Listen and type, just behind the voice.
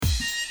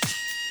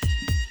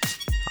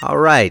All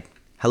right.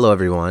 Hello,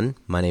 everyone.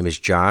 My name is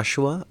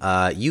Joshua.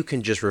 You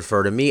can just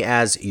refer to me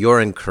as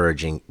your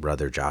encouraging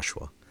brother,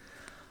 Joshua.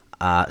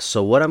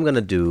 So, what I'm going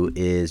to do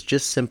is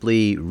just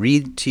simply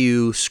read to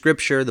you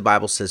scripture. The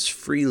Bible says,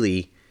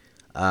 freely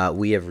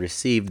we have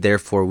received,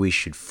 therefore we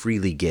should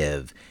freely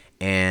give.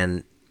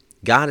 And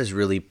God has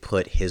really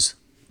put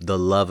the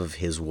love of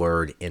His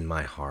word in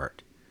my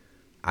heart.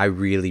 I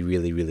really,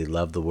 really, really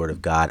love the word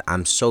of God.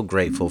 I'm so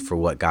grateful for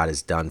what God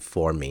has done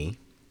for me.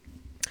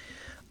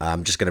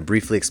 I'm just going to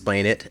briefly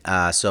explain it.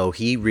 So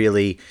he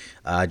really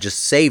just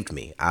saved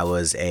me. I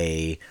was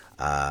a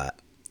member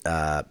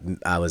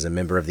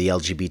of the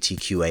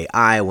LGBTQAI.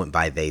 I went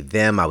by they,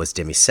 them. I was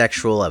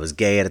demisexual. I was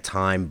gay at a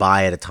time,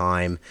 bi at a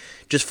time,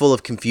 just full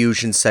of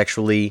confusion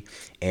sexually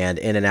and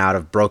in and out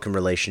of broken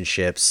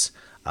relationships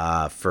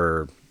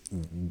for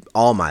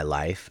all my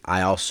life.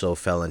 I also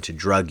fell into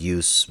drug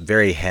use,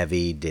 very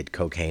heavy, did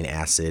cocaine,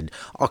 acid,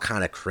 all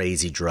kind of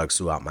crazy drugs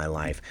throughout my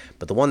life.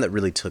 But the one that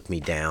really took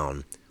me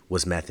down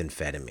was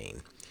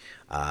methamphetamine.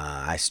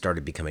 I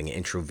started becoming an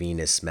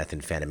intravenous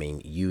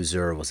methamphetamine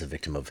user, was a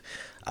victim of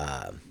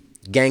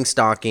gang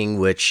stalking,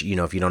 which,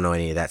 if you don't know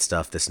any of that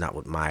stuff, that's not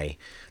what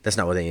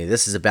any of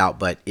this is about,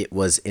 but it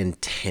was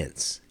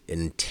intense,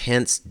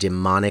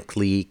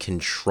 demonically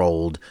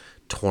controlled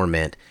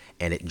torment,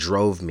 and it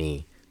drove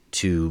me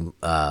to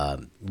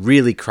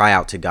really cry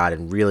out to God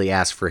and really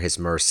ask for His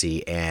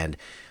mercy. And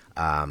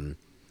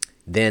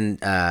then,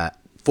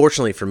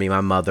 fortunately for me,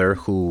 my mother,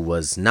 who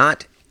was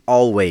not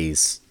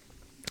always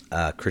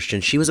Christian,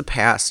 she was a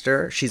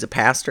pastor. She's a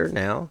pastor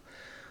now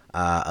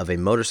of a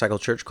motorcycle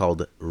church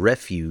called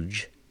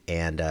Refuge,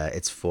 and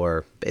it's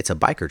a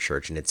biker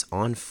church, and it's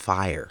on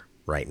fire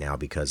right now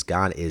because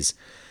God is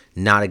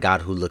not a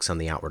God who looks on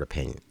the outward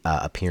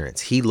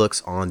appearance. He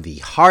looks on the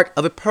heart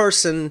of a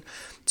person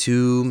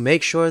to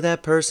make sure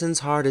that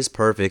person's heart is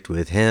perfect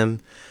with Him.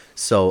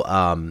 So,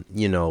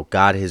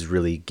 God has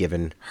really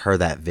given her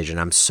that vision.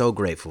 I'm so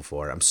grateful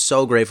for it. I'm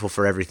so grateful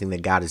for everything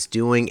that God is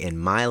doing in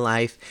my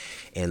life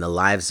and the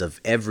lives of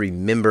every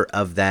member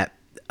of that,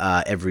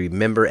 every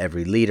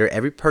leader,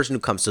 every person who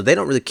comes. So they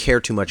don't really care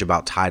too much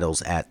about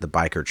titles at the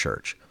biker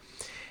church.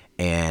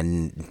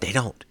 And they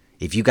don't.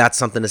 If you got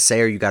something to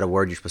say or you got a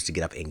word, you're supposed to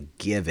get up and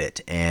give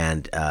it.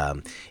 And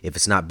if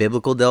it's not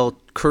biblical, they'll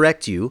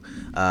correct you.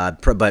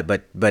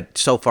 But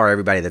so far,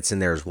 everybody that's in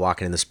there is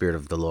walking in the Spirit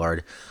of the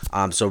Lord.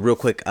 So real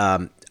quick,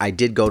 I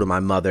did go to my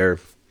mother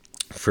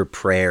for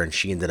prayer, and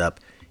she ended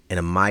up in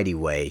a mighty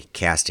way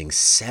casting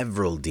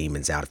several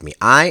demons out of me.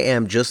 I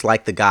am just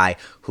like the guy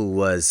who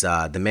was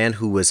the man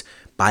who was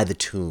by the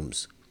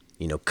tombs,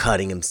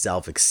 cutting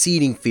himself,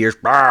 exceeding fierce,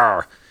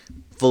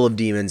 full of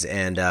demons,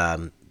 and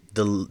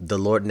the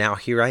Lord, now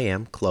here I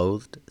am,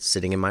 clothed,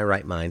 sitting in my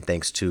right mind,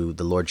 thanks to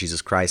the Lord Jesus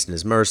Christ and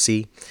His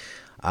mercy.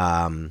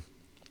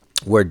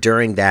 Where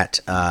during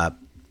that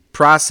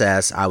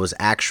process, I was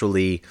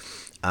actually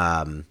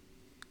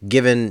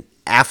given,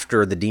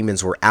 after the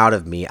demons were out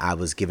of me, I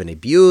was given a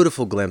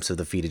beautiful glimpse of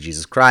the feet of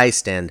Jesus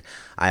Christ, and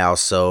I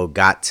also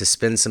got to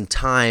spend some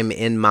time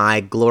in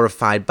my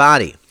glorified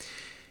body,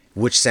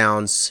 which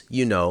sounds,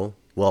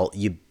 well,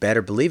 you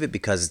better believe it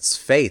because it's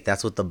faith.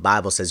 That's what the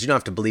Bible says. You don't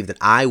have to believe that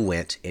I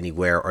went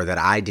anywhere or that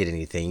I did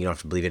anything. You don't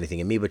have to believe anything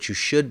in me, but you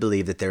should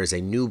believe that there is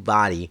a new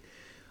body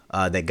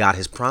that God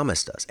has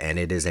promised us, and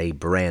it is a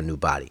brand new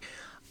body.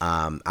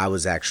 I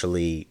was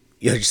actually,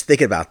 just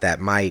thinking about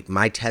that.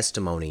 My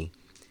testimony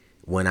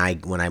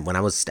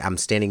I'm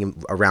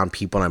standing around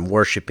people and I'm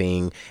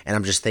worshiping, and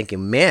I'm just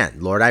thinking, man,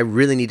 Lord, I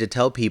really need to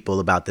tell people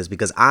about this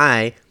because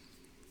I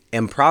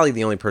am probably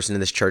the only person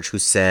in this church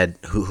who's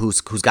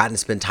gotten to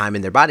spend time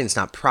in their body. And it's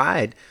not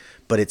pride,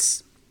 but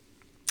it's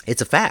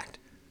a fact.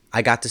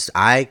 I got to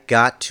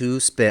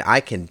spend.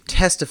 I can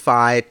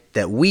testify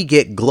that we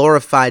get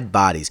glorified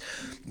bodies.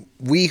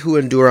 We who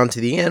endure unto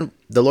the end,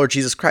 the Lord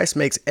Jesus Christ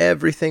makes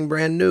everything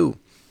brand new,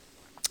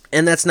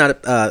 and that's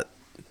neither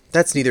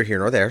here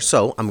nor there.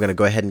 So I'm going to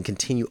go ahead and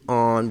continue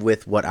on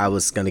with what I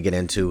was going to get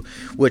into,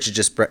 which is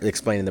just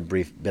explaining the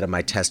brief bit of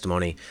my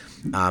testimony.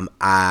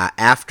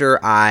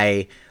 After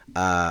I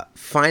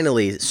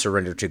finally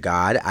surrendered to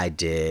God, I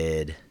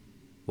did,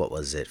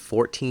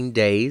 14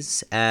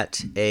 days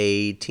at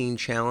a teen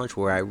challenge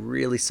where I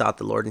really sought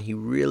the Lord, and He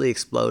really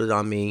exploded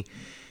on me.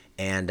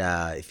 And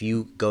if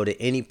you go to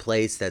any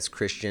place that's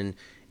Christian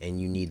and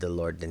you need the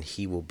Lord, then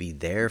He will be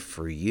there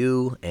for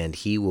you, and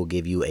He will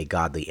give you a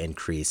godly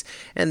increase.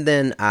 And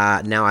then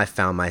now I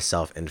found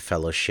myself in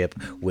fellowship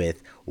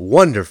with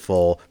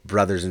wonderful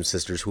brothers and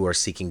sisters who are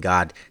seeking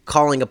God,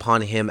 calling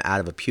upon Him out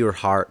of a pure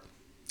heart,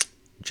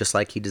 just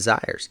like He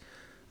desires.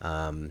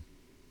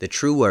 The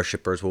true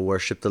worshipers will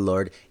worship the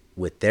Lord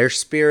with their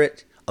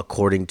spirit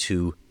according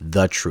to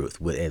the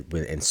truth,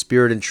 in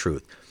spirit and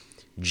truth.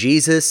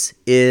 Jesus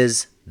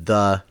is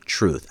the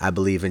truth. I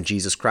believe in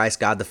Jesus Christ,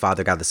 God the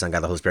Father, God the Son, God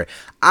the Holy Spirit.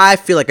 I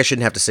feel like I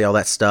shouldn't have to say all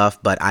that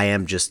stuff, but I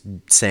am just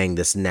saying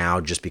this now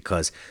just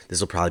because this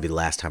will probably be the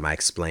last time I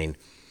explain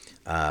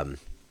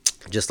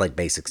just like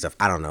basic stuff.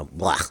 I don't know.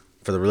 Blah.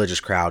 For the religious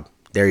crowd,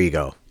 there you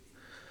go.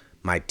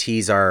 My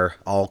T's are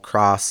all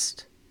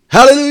crossed.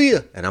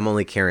 Hallelujah. And I'm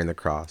only carrying the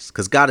cross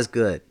because God is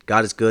good.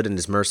 God is good and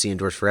his mercy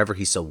endures forever.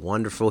 He's so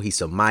wonderful. He's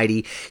so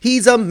mighty.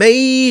 He's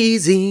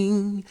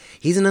amazing.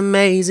 He's an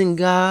amazing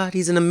God.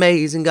 He's an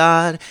amazing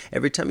God.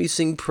 Every time you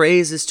sing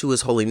praises to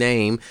his holy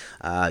name,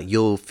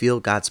 you'll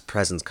feel God's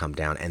presence come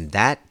down. And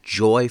that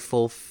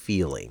joyful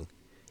feeling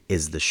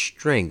is the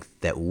strength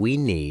that we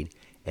need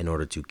in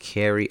order to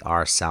carry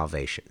our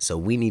salvation. So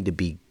we need to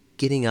be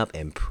getting up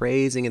and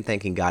praising and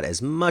thanking God as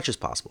much as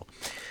possible.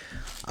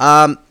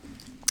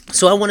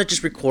 So I want to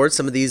just record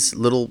some of these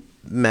little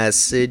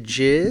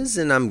messages,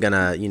 and I'm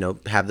gonna,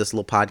 have this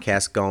little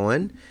podcast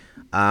going,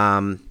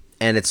 and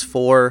it's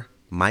for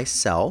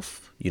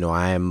myself. I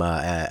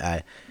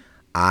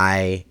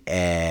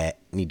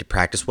need to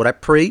practice what I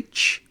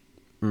preach,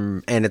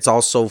 and it's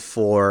also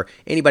for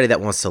anybody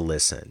that wants to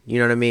listen. You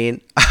know what I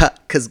mean?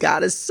 Because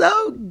God is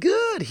so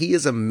good. He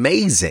is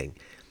amazing.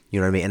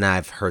 You know what I mean? And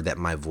I've heard that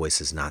my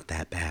voice is not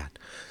that bad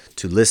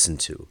to listen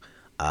to,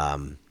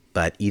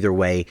 but either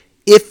way.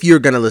 If you're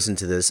going to listen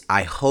to this,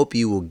 I hope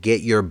you will get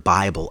your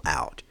Bible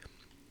out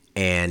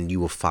and you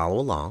will follow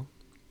along,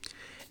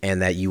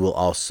 and that you will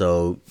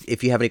also,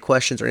 if you have any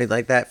questions or anything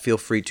like that, feel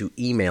free to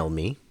email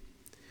me,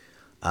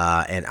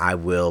 and I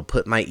will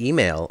put my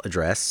email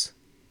address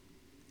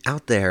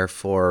out there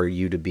for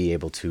you to be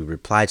able to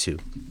reply to.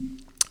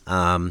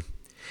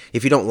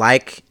 If you don't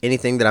like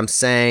anything that I'm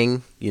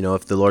saying,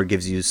 if the Lord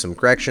gives you some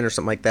correction or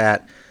something like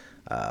that,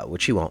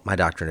 which he won't, my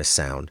doctrine is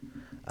sound.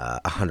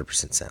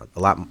 100% sound. A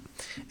lot,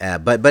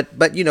 but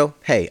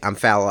hey, I'm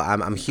fallible.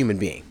 I'm a human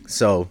being.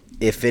 So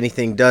if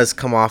anything does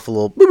come off a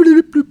little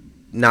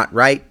not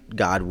right,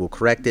 God will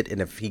correct it. And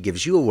if He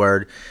gives you a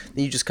word,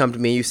 then you just come to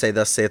me. You say,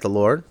 "Thus saith the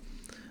Lord,"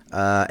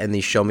 and then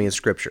you show me in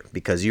Scripture,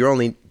 because you're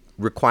only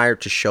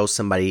required to show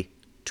somebody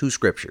 2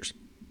 scriptures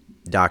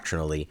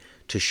doctrinally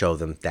to show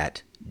them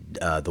that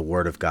the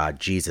Word of God,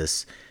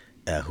 Jesus,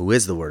 who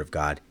is the Word of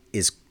God,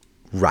 is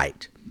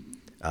right.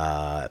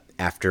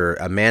 After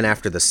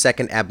the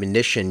second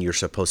admonition, you're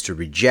supposed to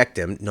reject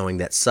him, knowing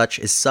that such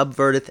is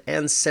subverteth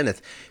and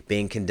sinneth,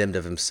 being condemned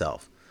of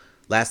himself.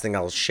 Last thing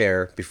I'll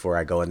share before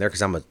I go in there,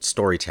 because I'm a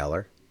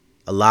storyteller.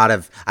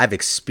 I've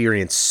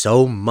experienced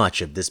so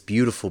much of this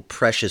beautiful,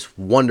 precious,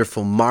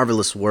 wonderful,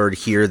 marvelous word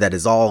here that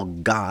is all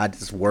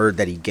God's word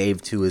that He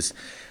gave to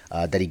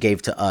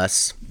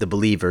us, the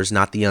believers,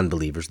 not the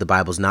unbelievers. The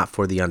Bible's not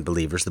for the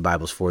unbelievers. The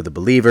Bible's for the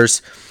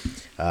believers,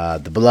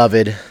 the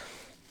beloved,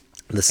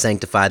 the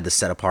sanctified, the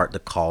set apart, the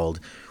called.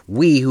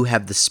 We who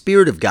have the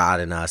Spirit of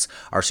God in us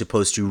are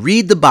supposed to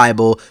read the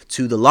Bible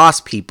to the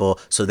lost people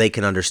so they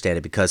can understand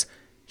it, because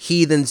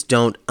heathens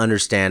don't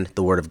understand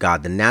the Word of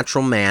God. The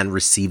natural man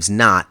receives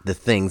not the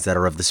things that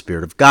are of the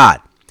Spirit of God,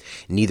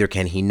 neither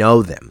can he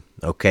know them.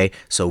 Okay,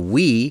 so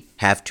we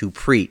have to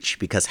preach,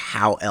 because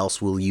how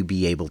else will you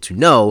be able to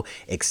know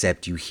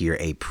except you hear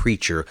a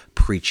preacher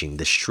preaching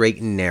the straight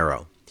and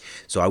narrow?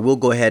 So I will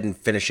go ahead and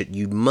finish it.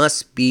 You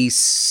must be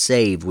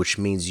saved, which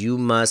means you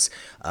must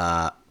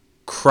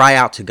cry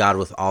out to God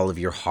with all of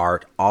your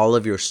heart, all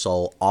of your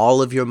soul,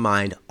 all of your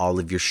mind, all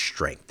of your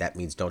strength. That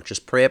means don't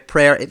just pray a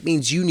prayer. It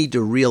means you need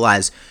to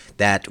realize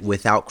that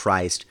without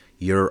Christ,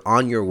 you're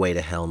on your way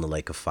to hell in the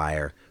lake of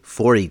fire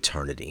for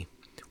eternity,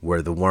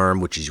 where the worm,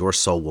 which is your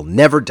soul, will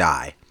never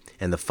die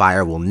and the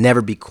fire will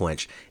never be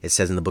quenched. It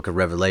says in the book of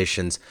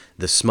Revelations,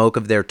 the smoke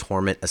of their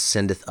torment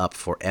ascendeth up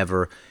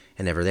forever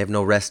and ever. They have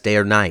no rest day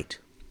or night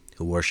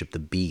who worship the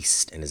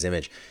beast and his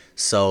image.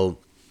 So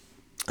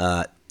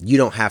you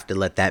don't have to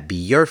let that be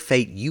your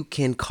fate. You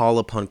can call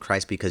upon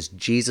Christ, because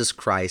Jesus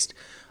Christ,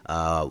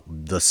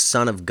 the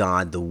Son of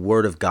God, the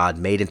Word of God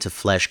made into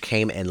flesh,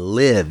 came and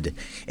lived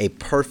a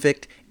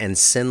perfect and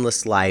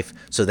sinless life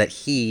so that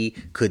He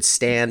could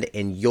stand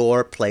in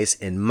your place,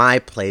 in my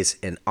place,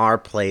 in our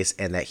place,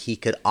 and that He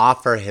could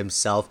offer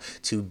Himself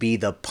to be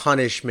the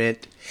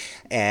punishment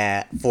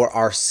for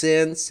our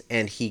sins,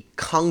 and He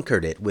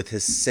conquered it with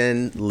His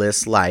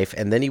sinless life.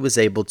 And then He was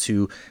able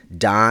to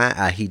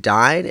die. He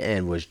died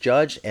and was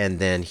judged, and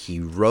then He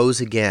rose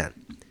again.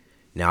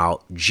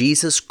 Now,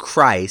 Jesus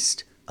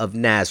Christ of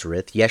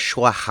Nazareth,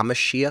 YESHUA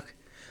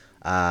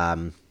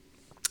HaMashiach,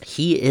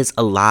 He is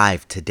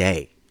alive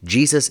today.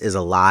 Jesus is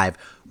alive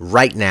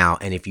right now.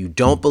 And if you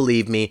don't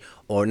believe me,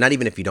 or not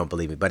even if you don't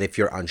believe me, but if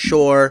you're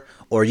unsure,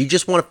 or you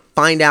just want to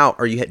find out,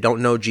 or you don't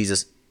know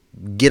Jesus,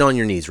 get on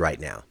your knees right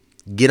now.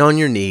 Get on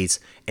your knees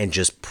and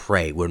just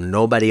pray where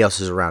nobody else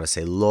is around, and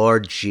say,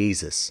 Lord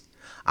Jesus,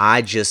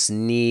 I just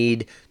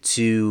need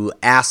to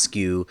ask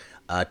you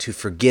to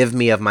forgive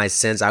me of my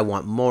sins. I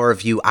want more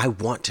of you. I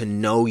want to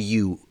know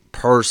you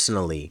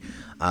personally.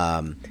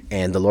 And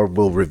the Lord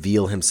will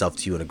reveal Himself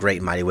to you in a great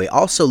and mighty way.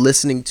 Also,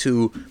 listening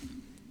to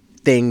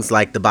things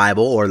like the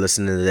Bible or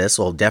listening to this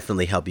will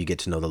definitely help you get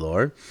to know the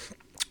Lord.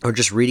 Or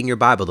just reading your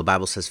Bible. The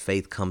Bible says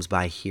faith comes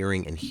by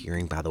hearing, and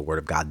hearing by the Word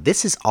of God.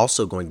 This is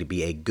also going to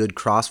be a good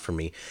cross for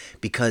me,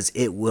 because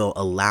it will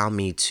allow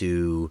me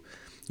to,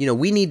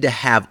 we need to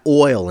have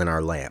oil in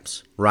our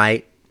lamps,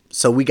 right?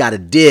 So we got to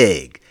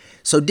dig.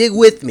 So dig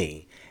with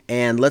me,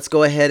 and let's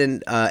go ahead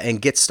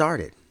and get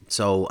started.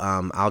 So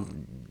I'll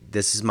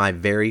This is my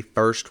very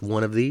first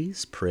one of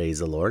these, praise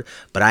the Lord.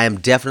 But I am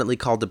definitely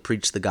called to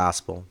preach the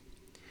gospel.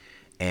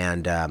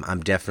 And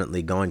I'm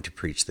definitely going to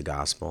preach the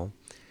gospel.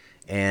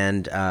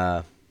 And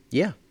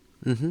yeah.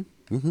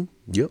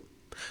 Yep.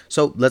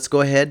 So let's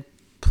go ahead.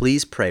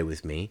 Please pray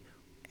with me.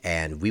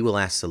 And we will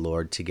ask the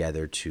Lord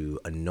together to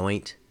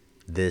anoint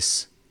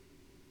this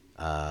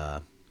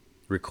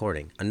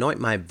recording. Anoint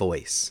my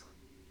voice.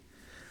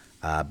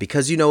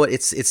 Because you know what?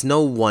 It's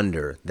no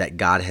wonder that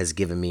God has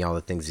given me all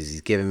the things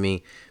He's given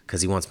me,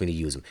 because He wants me to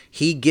use them.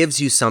 He gives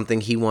you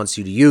something, He wants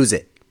you to use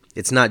it.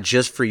 It's not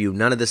just for you.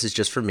 None of this is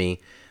just for me.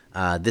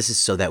 This is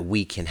so that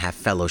we can have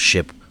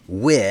fellowship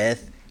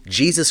with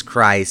Jesus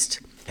Christ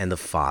and the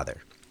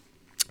Father.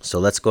 So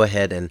let's go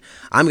ahead, and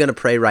I'm going to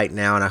pray right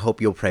now, and I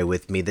hope you'll pray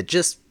with me, that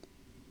just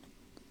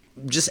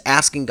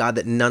asking God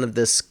that none of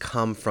this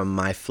come from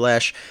my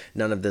flesh,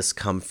 none of this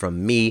come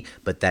from me,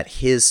 but that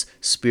His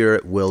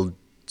Spirit will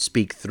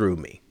speak through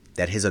me,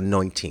 that His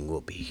anointing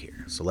will be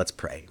here. So let's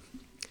pray.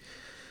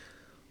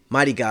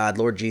 Mighty God,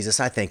 Lord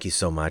Jesus, I thank you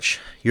so much.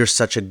 You're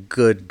such a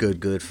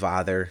good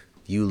Father.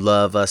 You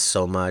love us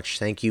so much.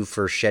 Thank you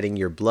for shedding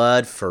your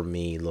blood for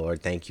me,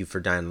 Lord. Thank you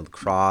for dying on the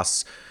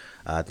cross.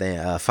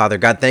 Father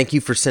God, thank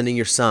you for sending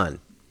your Son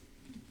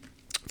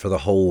for the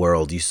whole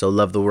world. You so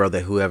love the world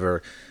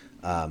that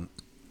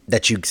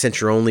that you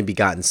sent your only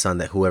begotten Son,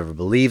 that whoever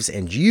believes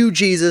in you,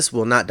 Jesus,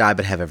 will not die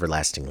but have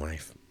everlasting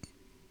life.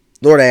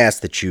 Lord, I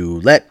ask that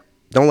you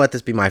don't let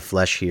this be my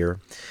flesh here.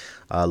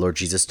 Lord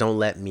Jesus, don't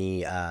let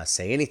me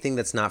say anything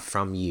that's not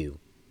from you,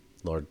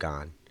 Lord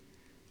God.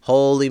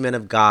 Holy men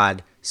of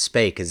God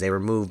spake as they were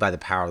moved by the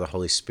power of the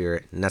Holy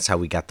Spirit, and that's how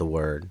we got the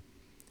word.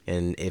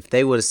 And if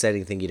they would have said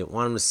anything you didn't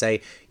want them to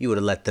say, you would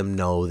have let them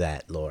know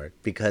that, Lord,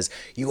 because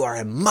you are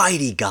a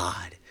mighty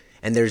God,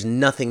 and there's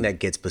nothing that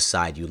gets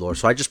beside you, Lord.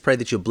 So I just pray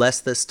that you'll bless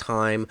this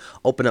time,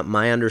 open up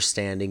my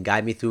understanding,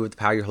 guide me through with the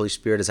power of your Holy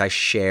Spirit as I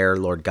share,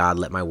 Lord God.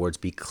 Let my words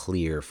be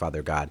clear,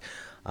 Father God.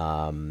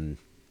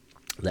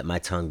 Let my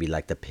tongue be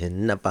like the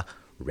pen of a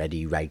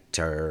ready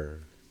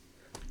writer.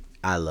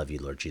 I love you,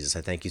 Lord Jesus.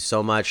 I thank you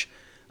so much.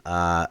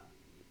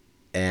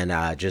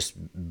 And just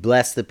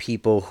bless the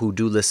people who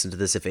do listen to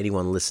this. If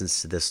anyone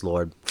listens to this,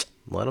 Lord,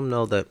 let them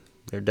know that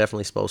they're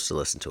definitely supposed to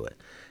listen to it.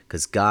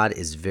 Because God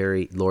is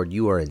Lord,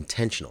 you are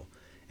intentional.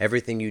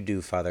 Everything you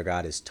do, Father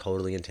God, is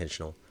totally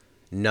intentional.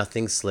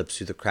 Nothing slips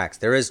through the cracks.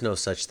 There is no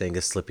such thing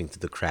as slipping through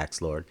the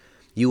cracks, Lord.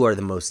 You are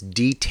the most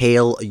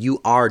detail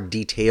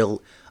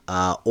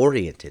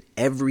oriented.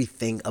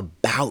 Everything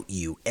about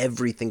you,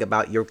 everything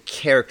about your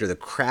character, the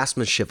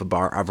craftsmanship of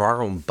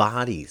our own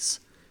bodies,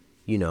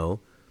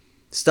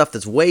 stuff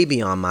that's way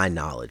beyond my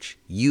knowledge.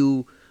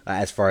 You,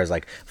 as far as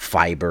like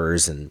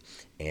fibers and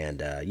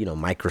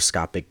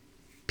microscopic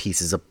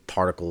pieces of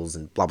particles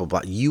and blah, blah,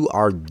 blah. You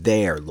are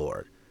there,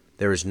 Lord.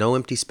 There is no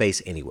empty space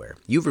anywhere.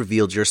 You've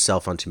revealed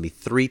yourself unto me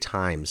 3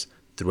 times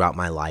throughout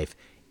my life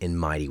in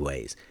mighty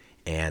ways.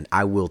 And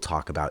I will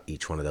talk about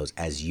each one of those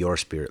as your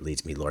Spirit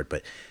leads me, Lord.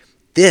 But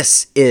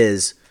this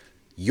is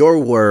your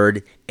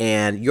word,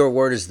 and your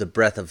word is the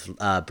breath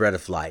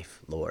of life,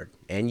 Lord.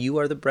 And you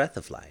are the breath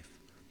of life.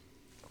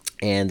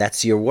 And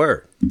that's your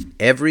word.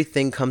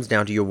 Everything comes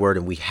down to your word,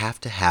 and we have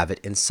to have it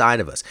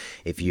inside of us.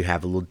 If you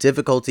have a little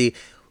difficulty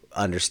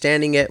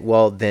understanding it,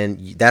 well,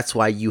 then that's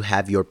why you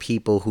have your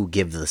people who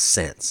give the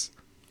sense.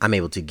 I'm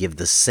able to give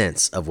the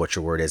sense of what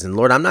your word is. And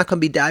Lord, I'm not going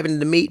to be diving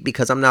into meat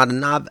because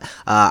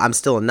I'm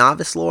still a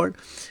novice, Lord.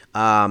 So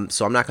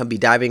I'm not going to be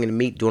diving into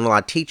meat, doing a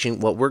lot of teaching.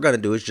 What we're going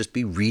to do is just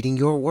be reading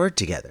your word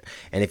together.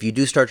 And if you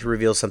do start to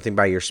reveal something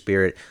by your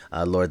Spirit,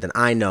 Lord, then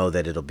I know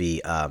that it'll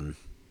be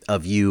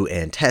of you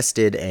and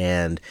tested,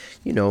 and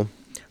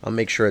I'll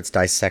make sure it's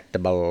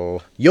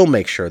dissectable. You'll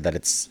make sure that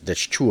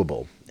that's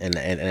chewable, and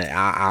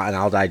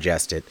I'll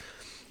digest it.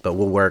 But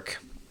we'll work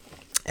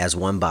as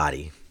one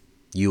body,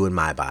 you and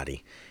my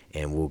body,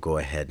 and we'll go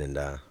ahead and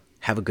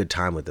have a good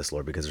time with this,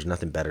 Lord, because there's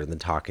nothing better than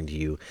talking to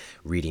you,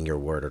 reading your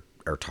word,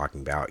 or talking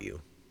about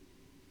you.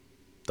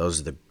 Those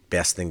are the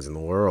best things in the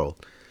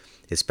world,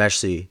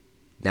 especially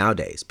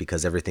nowadays,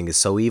 because everything is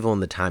so evil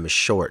and the time is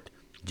short.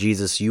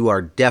 Jesus, you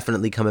are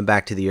definitely coming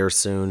back to the earth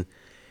soon.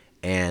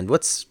 And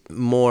what's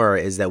more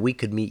is that we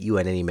could meet you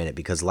at any minute,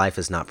 because life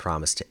is not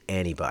promised to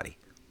anybody.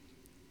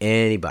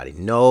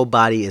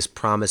 Nobody is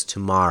promised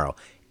tomorrow.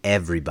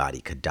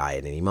 Everybody could die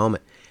at any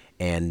moment.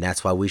 And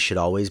that's why we should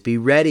always be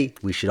ready.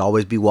 We should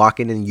always be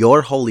walking in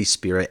your Holy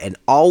Spirit and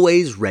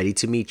always ready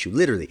to meet you.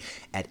 Literally,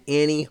 at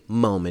any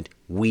moment,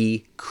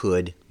 we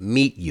could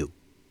meet you.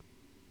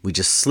 We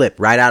just slip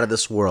right out of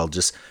this world,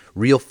 just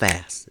real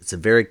fast. It's a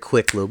very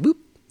quick little boop.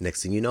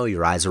 Next thing you know,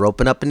 your eyes are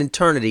open up in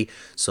eternity.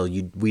 So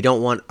we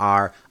don't want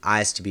our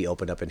eyes to be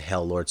opened up in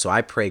hell, Lord. So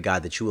I pray,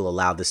 God, that you will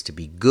allow this to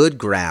be good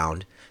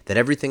ground, that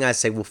everything I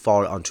say will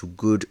fall onto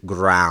good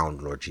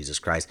ground, Lord Jesus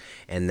Christ,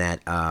 and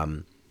that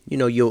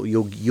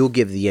you'll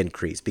give the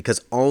increase, because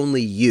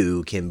only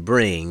you can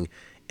bring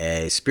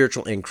a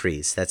spiritual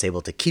increase that's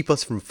able to keep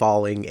us from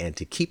falling and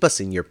to keep us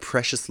in your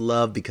precious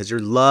love, because your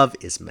love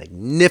is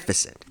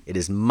magnificent. It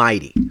is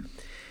mighty.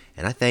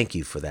 And I thank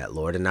you for that,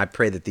 Lord. And I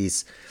pray that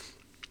these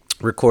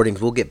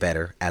Recordings will get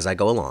better as I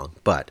go along.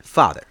 But,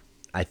 Father,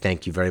 I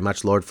thank you very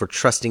much, Lord, for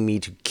trusting me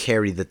to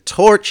carry the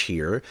torch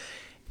here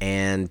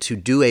and to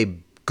do a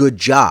good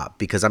job,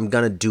 because I'm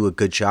going to do a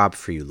good job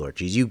for you, Lord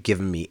Jesus. You've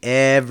given me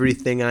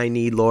everything I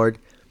need, Lord,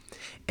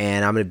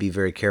 and I'm going to be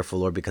very careful,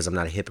 Lord, because I'm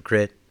not a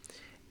hypocrite.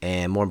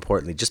 And more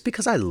importantly, just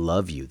because I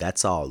love you,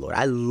 that's all, Lord.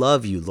 I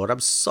love you, Lord. I'm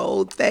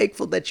so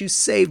thankful that you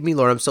saved me,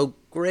 Lord. I'm so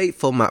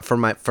grateful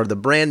for the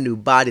brand new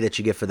body that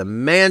you give, for the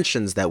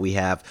mansions that we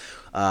have,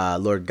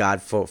 Lord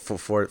God, for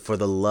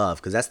the love,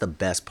 because that's the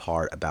best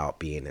part about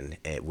being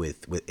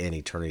in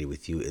eternity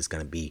with you, is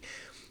going to be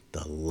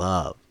the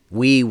love.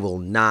 We will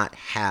not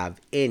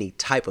have any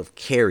type of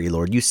carry,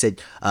 Lord. You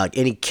said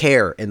any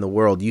care in the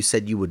world. You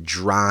said you would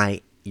dry.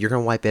 You're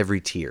going to wipe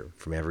every tear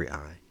from every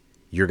eye.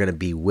 You're going to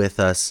be with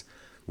us.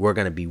 We're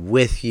going to be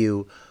with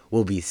you.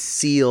 We'll be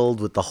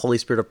sealed with the Holy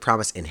Spirit of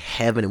promise in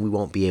heaven, and we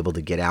won't be able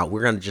to get out.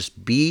 We're going to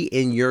just be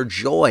in your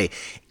joy.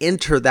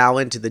 Enter thou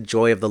into the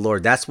joy of the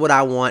Lord. That's what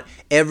I want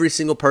every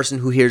single person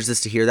who hears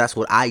this to hear. That's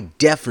what I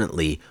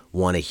definitely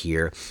want to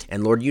hear.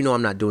 And Lord, you know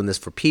I'm not doing this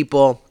for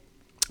people,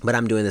 but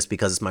I'm doing this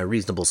because it's my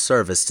reasonable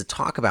service to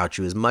talk about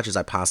you as much as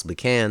I possibly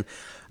can,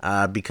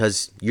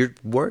 because you're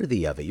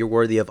worthy of it. You're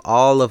worthy of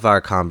all of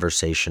our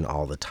conversation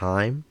all the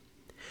time.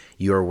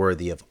 You are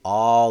worthy of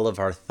all of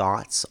our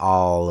thoughts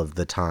all of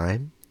the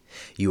time.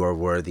 You are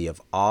worthy of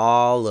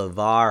all of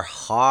our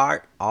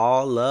heart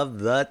all of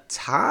the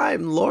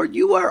time. Lord,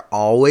 you are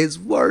always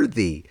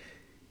worthy.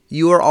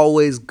 You are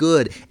always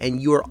good,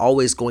 and you are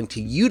always going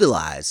to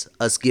utilize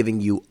us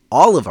giving you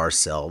all of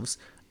ourselves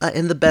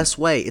in the best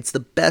way. It's the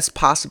best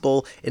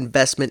possible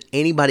investment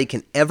anybody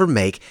can ever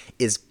make,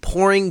 is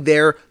pouring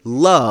their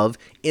love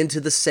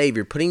into the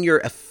Savior, putting your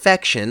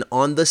affection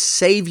on the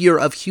Savior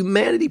of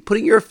humanity,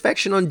 putting your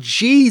affection on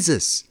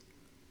Jesus.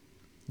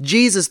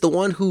 Jesus, the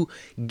one who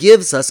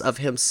gives us of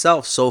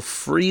himself so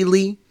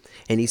freely,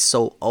 and he's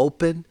so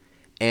open,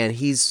 and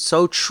he's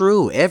so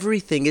true.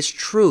 Everything is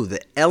true.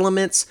 The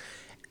elements,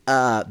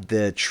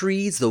 the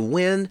trees, the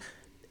wind,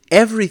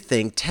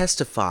 everything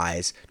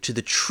testifies to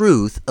the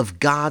truth of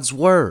God's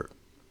word.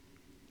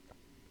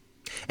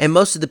 And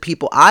most of the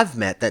people I've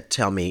met that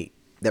tell me,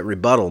 that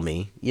rebuttal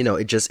me,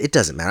 it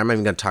doesn't matter. I'm not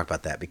even going to talk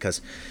about that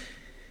because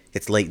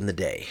it's late in the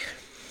day.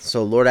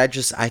 So Lord, I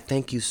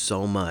thank you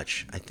so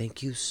much. I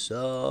thank you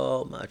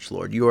so much,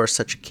 Lord. You are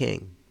such a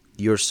king.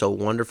 You're so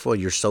wonderful.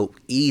 You're so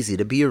easy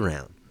to be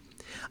around.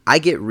 I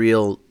get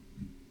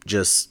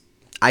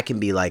I can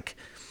be like,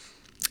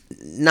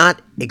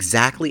 not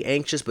exactly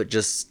anxious, but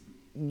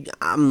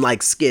I'm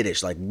like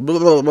skittish, like blah,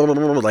 blah, blah, blah,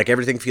 blah, like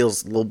everything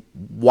feels a little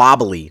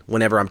wobbly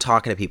whenever I'm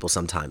talking to people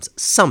sometimes.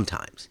 If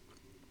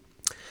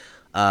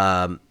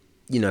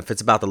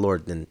it's about the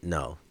Lord, then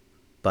no.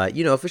 But,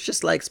 if it's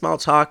just like small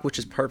talk, which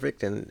is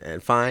perfect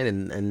and fine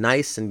and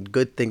nice and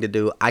good thing to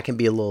do, I can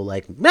be a little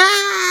like,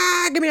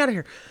 get me out of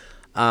here.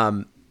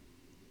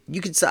 You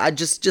could say,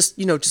 just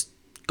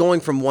going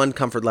from one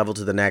comfort level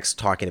to the next,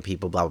 talking to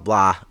people, blah,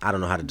 blah, blah. I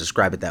don't know how to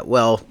describe it that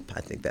well.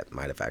 I think that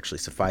might have actually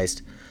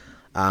sufficed.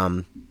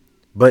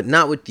 But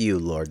not with you,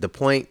 Lord. The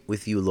point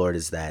with you, Lord,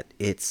 is that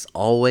it's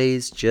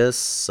always just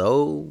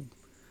so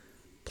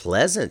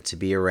pleasant to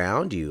be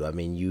around you. I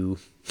mean,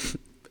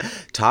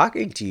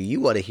 talking to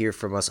you want to hear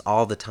from us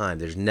all the time.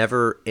 There's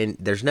never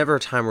a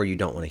time where you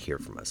don't want to hear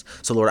from us.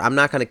 So, Lord, I'm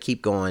not going to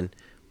keep going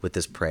with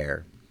this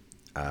prayer.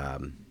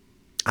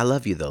 I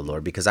love you, though,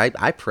 Lord, because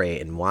I pray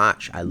and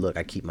watch.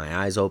 I keep my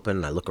eyes open,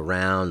 and I look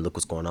around, look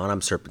what's going on.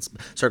 I'm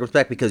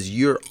circumspect because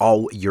you're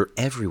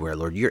everywhere,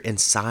 Lord. You're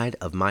inside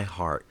of my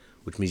heart,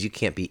 which means you're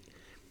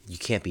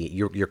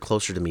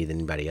closer to me than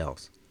anybody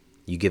else.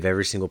 You give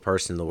every single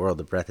person in the world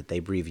the breath that they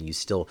breathe, and you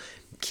still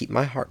keep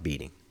my heart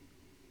beating.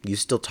 You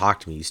still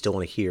talk to me. You still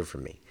want to hear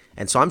from me.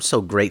 And so I'm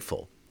so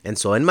grateful. And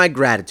so in my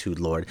gratitude,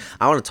 Lord,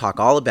 I want to talk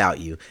all about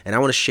you, and I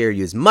want to share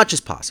you as much as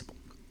possible.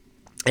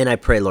 And I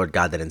pray, Lord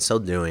God, that in so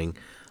doing,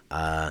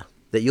 that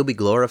you'll be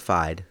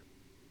glorified,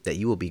 that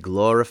you will be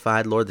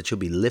glorified, Lord, that you'll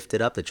be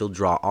lifted up, that you'll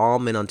draw all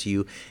men unto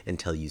you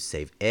until you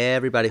save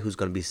everybody who's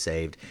going to be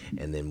saved.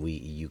 And then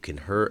you can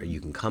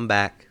come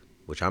back,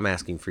 which I'm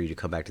asking for you to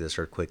come back to this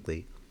earth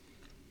quickly,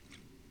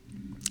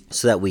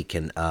 so that we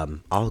can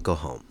all go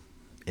home.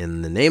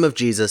 In the name of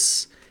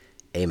Jesus,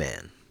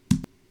 amen.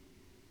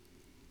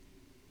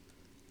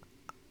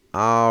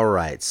 All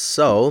right,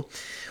 so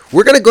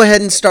we're going to go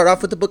ahead and start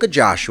off with the book of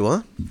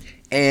Joshua.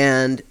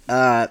 And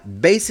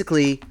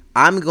basically,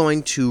 I'm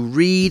going to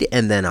read,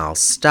 and then I'll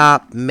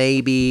stop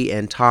maybe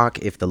and talk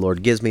if the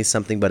Lord gives me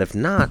something. But if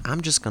not,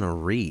 I'm just going to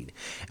read.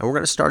 And we're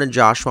going to start in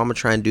Joshua. I'm going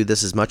to try and do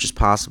this as much as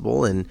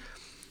possible. And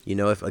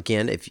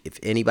if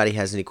anybody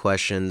has any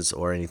questions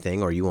or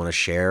anything, or you want to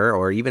share,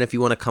 or even if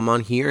you want to come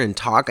on here and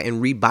talk and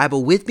read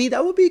Bible with me,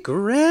 that would be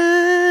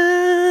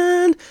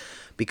grand.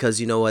 Because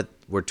you know what?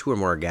 Where two or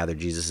more are gathered,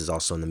 Jesus is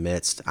also in the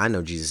midst. I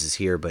know Jesus is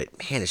here, but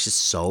man, it's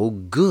just so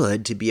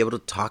good to be able to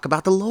talk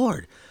about the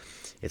Lord.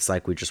 It's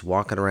like we're just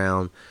walking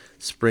around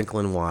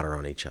sprinkling water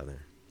on each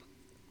other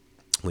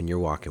when you're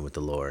walking with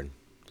the Lord,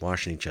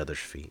 washing each other's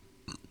feet.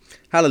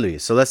 Hallelujah.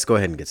 So let's go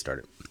ahead and get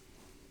started.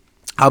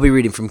 I'll be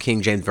reading from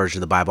King James Version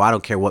of the Bible. I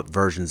don't care what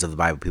versions of the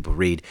Bible people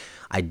read.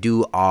 I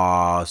do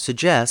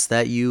suggest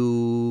that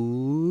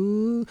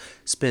you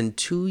spend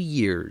 2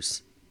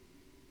 years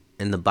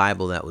in the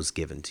Bible that was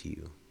given to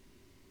you.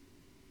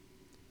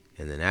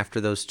 And then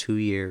after those 2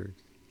 years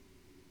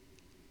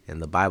in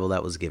the Bible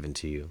that was given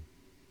to you,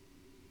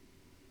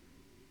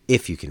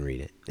 if you can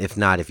read it. If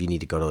not, if you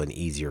need to go to an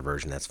easier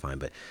version, that's fine.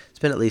 But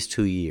spend at least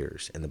 2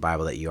 years in the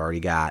Bible that you already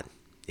got.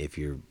 If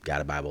you've got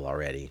a Bible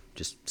already,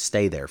 just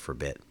stay there for a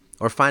bit.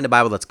 Or find a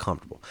Bible that's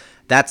comfortable.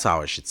 That's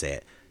how I should say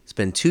it.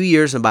 Spend 2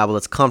 years in a Bible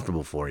that's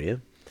comfortable for you.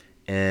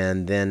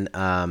 And then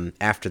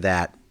after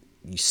that,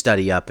 you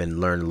study up and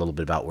learn a little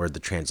bit about where the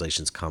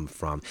translations come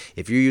from.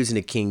 If you're using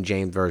a King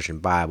James Version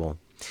Bible,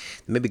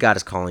 maybe God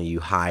is calling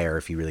you higher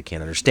if you really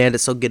can't understand it.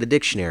 So get a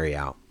dictionary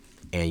out.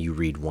 And you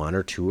read 1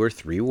 or 2 or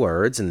 3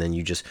 words, and then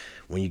you just,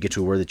 when you get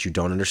to a word that you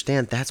don't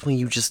understand, that's when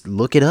you just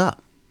look it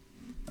up.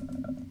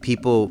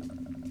 People,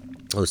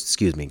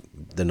 excuse me,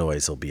 the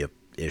noise will be an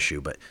issue,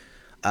 but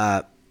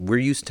we're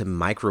used to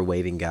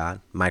microwaving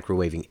God,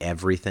 microwaving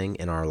everything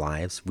in our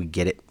lives. We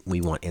get it. We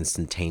want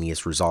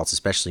instantaneous results,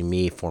 especially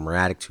me, former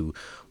addict who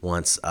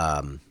wants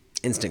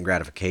instant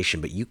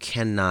gratification, but you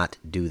cannot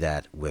do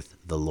that with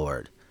the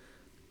Lord.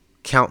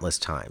 Countless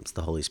times,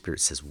 the Holy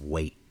Spirit says,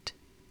 wait.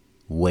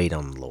 Wait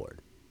on the Lord.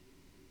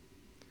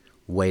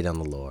 Wait on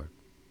the Lord.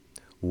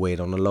 Wait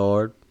on the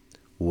Lord.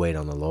 Wait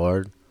on the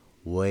Lord.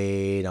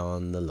 Wait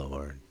on the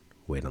Lord.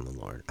 Wait on the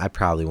Lord. I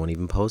probably won't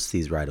even post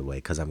these right away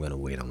because I'm going to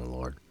wait on the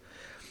Lord.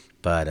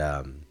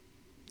 But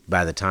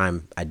by the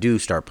time I do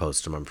start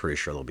posting them, I'm pretty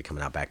sure they'll be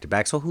coming out back to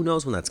back. So who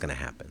knows when that's going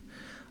to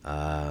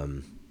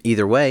happen.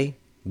 Either way,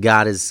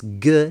 God is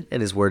good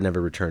and his word never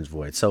returns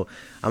void. So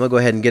I'm going to go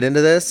ahead and get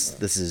into this.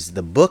 This is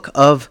the book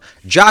of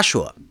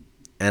Joshua.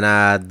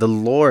 And the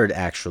Lord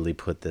actually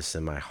put this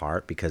in my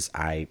heart because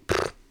I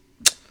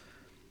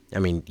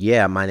mean,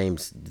 yeah, my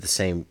name's the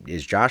same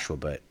as Joshua,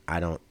 but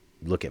I don't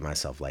look at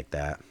myself like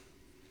that.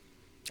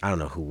 I don't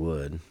know who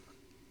would.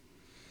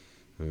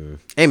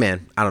 Hey,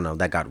 man, I don't know.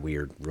 That got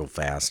weird real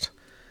fast.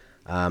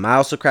 I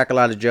also crack a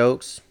lot of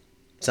jokes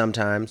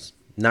sometimes.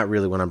 Not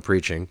really when I'm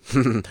preaching.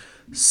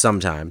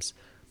 Sometimes.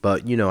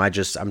 But, you know,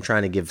 I'm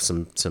trying to give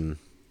some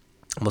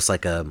almost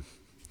like a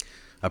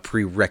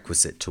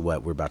prerequisite to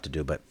what we're about to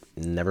do. But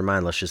never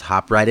mind. Let's just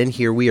hop right in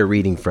here. We are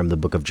reading from the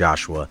book of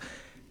Joshua,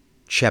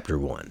 chapter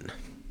 1.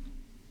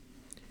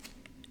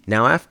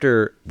 Now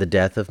after the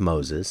death of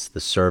Moses, the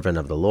servant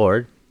of the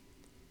Lord,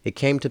 it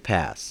came to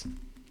pass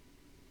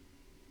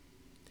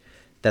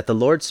that the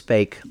Lord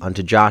spake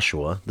unto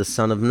Joshua, the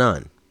son of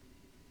Nun,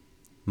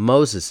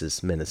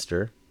 Moses'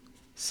 minister,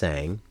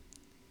 saying,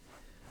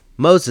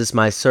 Moses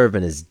my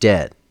servant is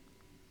dead.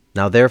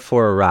 Now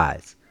therefore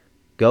arise,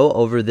 go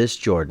over this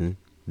Jordan,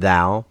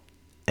 thou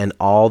and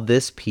all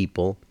this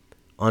people,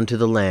 unto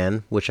the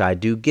land which I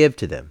do give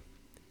to them,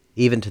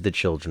 even to the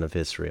children of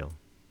Israel.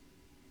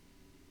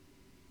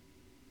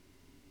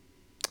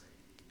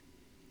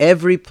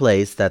 Every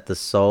place that the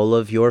sole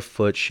of your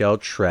foot shall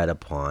tread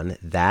upon,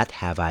 that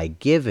have I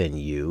given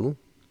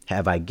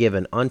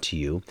unto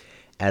you,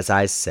 as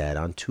I said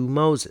unto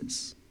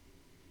Moses.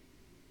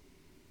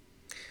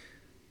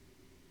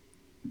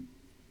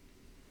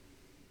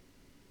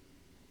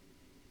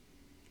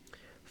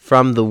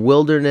 From the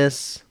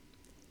wilderness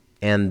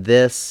and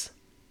this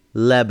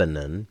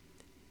Lebanon,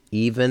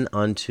 even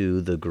unto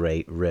the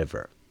great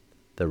river,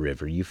 the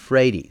river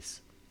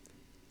Euphrates,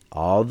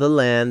 all the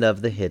land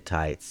of the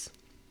Hittites,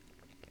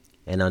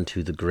 and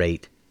unto the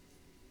great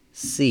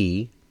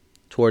sea,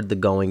 toward the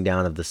going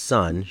down of the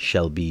sun,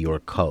 shall be your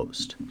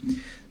coast.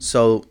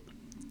 So,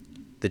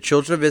 the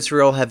children of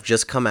Israel have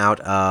just come out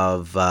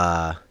of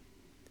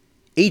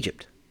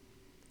Egypt,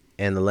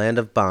 and the land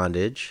of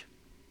bondage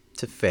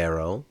to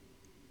Pharaoh.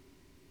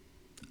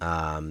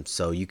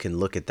 So you can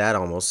look at that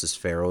almost as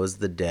Pharaoh is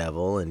the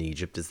devil and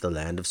Egypt is the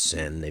land of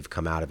sin. They've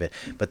come out of it.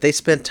 But they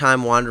spent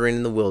time wandering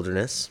in the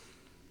wilderness,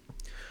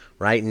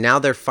 right? Now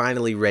they're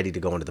finally ready to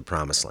go into the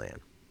promised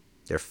land.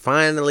 They're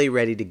finally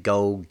ready to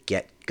go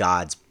get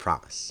God's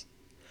promise.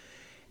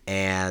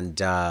 And,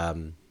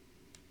 so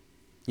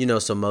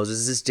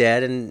Moses is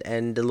dead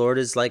and the Lord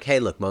is like, hey,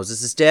 look,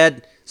 Moses is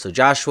dead. So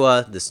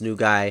Joshua, this new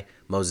guy,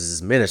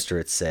 Moses' minister,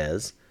 it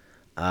says,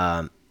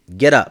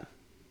 get up.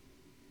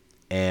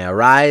 And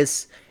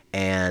arise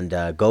and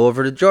go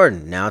over to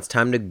Jordan. Now it's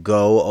time to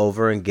go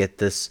over and get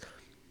this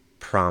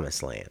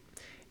promised land.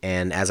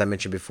 And as I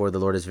mentioned before, the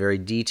Lord is very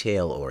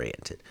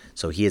detail-oriented.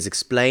 So he is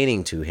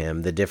explaining to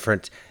him the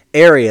different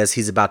areas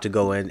he's about to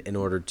go in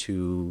order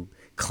to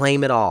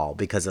claim it all,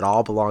 because it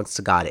all belongs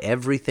to God.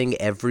 Everything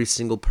every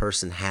single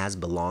person has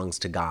belongs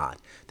to God.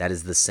 That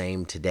is the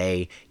same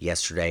today,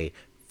 yesterday,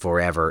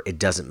 forever. It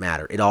doesn't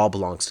matter. It all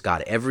belongs to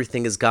God.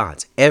 Everything is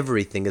God's.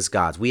 Everything is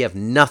God's. We have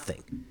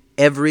nothing.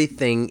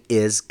 Everything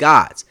is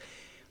God's.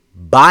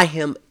 By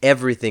him,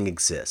 everything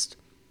exists.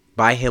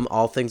 By him,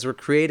 all things were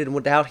created, and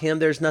without him,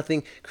 there's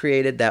nothing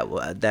created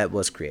that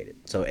was created.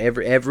 So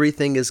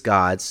everything is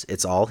God's.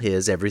 It's all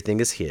his. Everything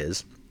is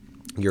his.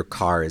 Your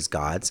car is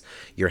God's.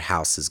 Your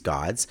house is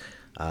God's.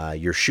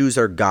 Your shoes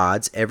are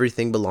God's.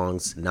 Everything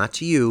belongs not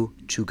to you,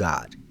 to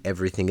God.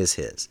 Everything is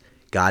his.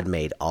 God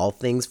made all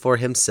things for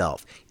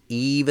himself,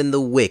 even the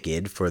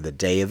wicked for the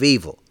day of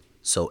evil.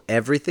 So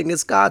everything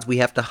is God's. We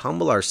have to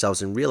humble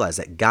ourselves and realize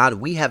that, God,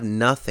 we have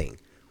nothing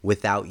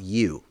without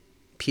you.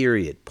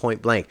 Period.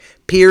 Point blank.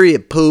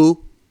 Period,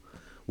 poo.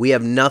 We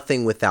have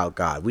nothing without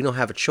God. We don't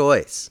have a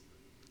choice.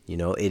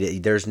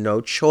 There's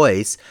no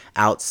choice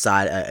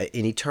outside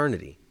in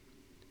eternity.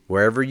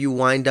 Wherever you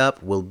wind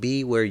up will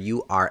be where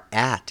you are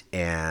at.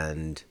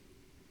 And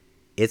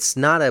it's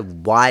not a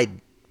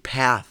wide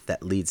path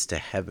that leads to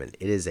heaven.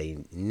 It is a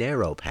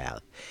narrow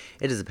path.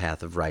 It is a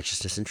path of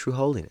righteousness and true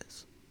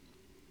holiness.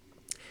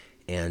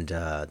 And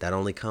that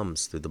only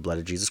comes through the blood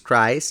of Jesus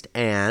Christ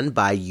and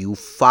by you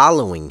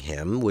following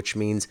him, which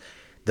means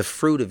the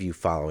fruit of you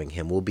following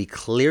him will be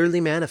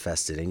clearly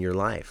manifested in your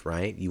life,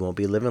 right? You won't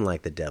be living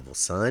like the devil,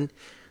 son,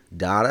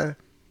 daughter,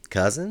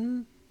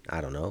 cousin,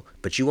 I don't know.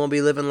 But you won't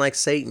be living like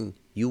Satan.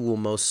 You will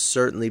most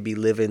certainly be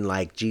living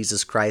like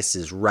Jesus Christ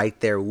is right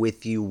there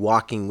with you,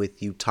 walking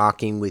with you,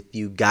 talking with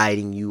you,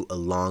 guiding you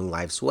along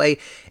life's way.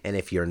 And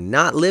if you're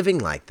not living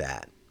like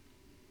that,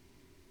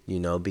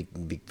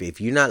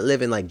 if you're not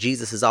living like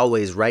Jesus is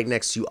always right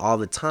next to you all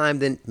the time,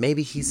 then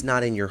maybe he's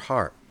not in your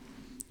heart,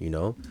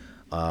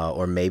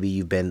 or maybe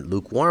you've been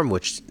lukewarm,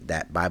 which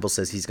that Bible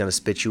says he's going to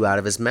spit you out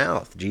of his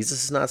mouth.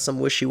 Jesus is not some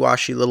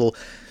wishy-washy little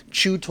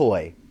chew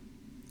toy.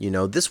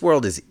 This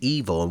world is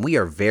evil, and we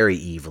are very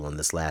evil in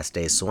this last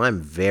day. So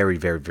I'm very,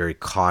 very, very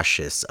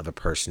cautious of a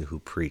person who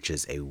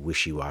preaches a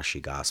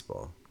wishy-washy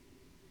gospel.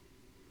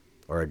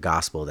 Or a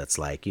gospel that's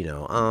like,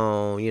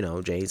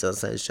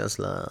 Jesus is just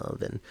love,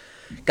 and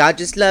God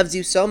just loves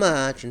you so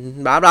much,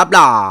 and blah, blah,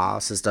 blah,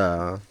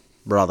 sister,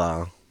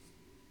 brother.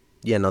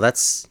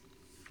 That's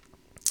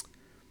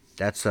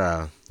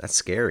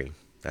scary.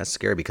 That's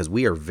scary because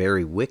we are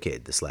very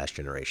wicked this last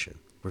generation.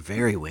 We're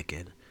very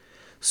wicked.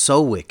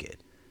 So wicked.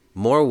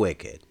 More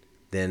wicked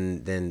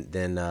than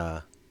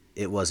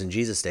it was in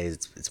Jesus'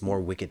 days. It's more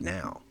wicked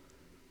now.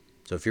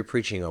 So if you're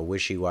preaching a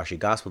wishy-washy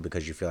gospel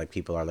because you feel like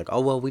people are like, oh,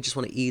 well, we just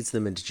want to ease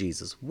them into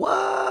Jesus.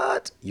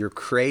 What? You're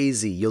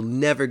crazy. You'll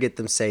never get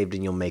them saved,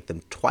 and you'll make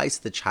them twice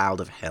the child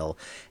of hell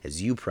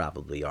as you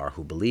probably are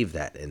who believe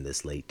that in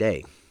this late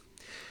day.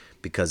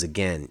 Because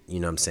again,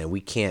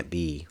 we can't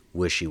be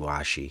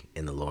wishy-washy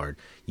in the Lord.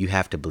 You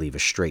have to believe a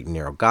straight and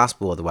narrow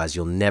gospel. Otherwise,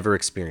 you'll never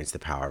experience the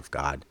power of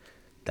God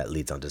that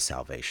leads unto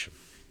salvation.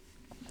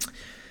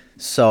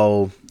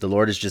 So the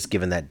Lord has just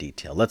given that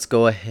detail. Let's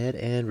go ahead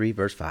and read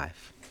verse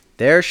 5.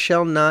 There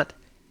shall not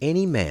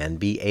any man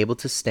be able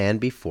to stand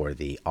before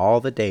thee all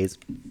the days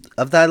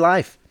of thy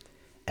life.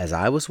 As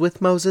I was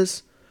with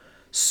Moses,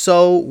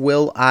 so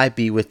will I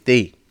be with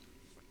thee.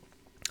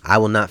 I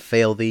will not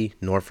fail thee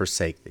nor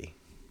forsake thee.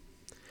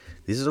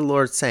 This is the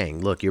Lord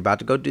saying, look, you're about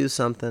to go do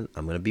something.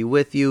 I'm going to be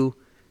with you.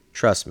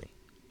 Trust me.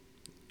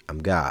 I'm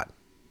God,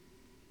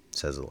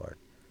 says the Lord.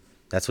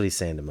 That's what he's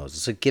saying to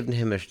Moses. So giving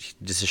him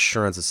this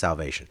assurance of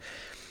salvation.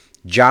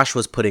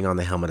 Joshua's putting on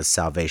the helmet of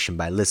salvation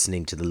by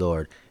listening to the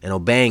Lord and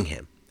obeying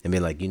him and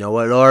being like, you know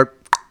what, Lord,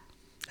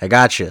 I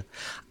got you.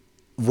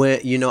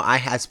 When I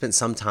had spent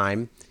some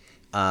time,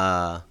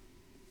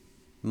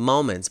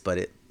 moments, but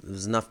it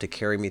was enough to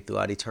carry me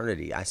throughout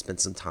eternity. I spent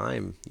some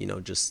time,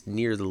 just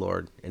near the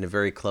Lord in a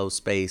very close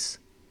space,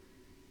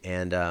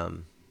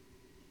 and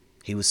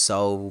he was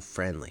so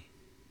friendly.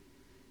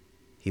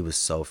 He was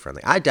so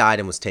friendly. I died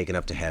and was taken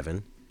up to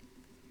heaven,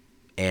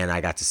 and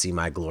I got to see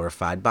my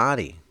glorified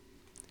body.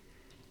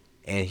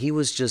 And he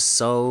was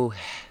so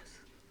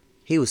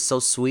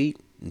sweet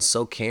and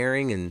so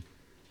caring, and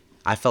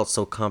I felt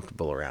so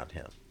comfortable around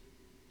him.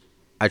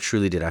 I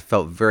truly did. I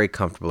felt very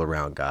comfortable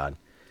around God.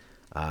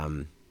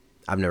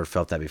 I've never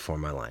felt that before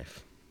in my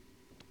life.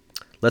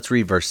 Let's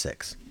read verse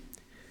 6.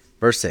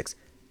 Verse 6,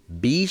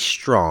 be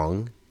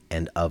strong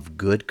and of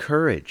good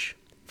courage,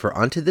 for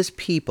unto this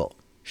people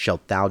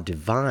shalt thou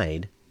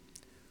divide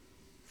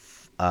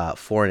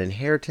for an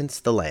inheritance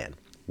the land,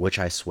 which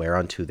I swear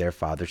unto their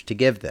fathers to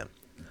give them.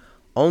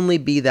 Only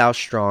be thou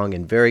strong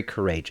and very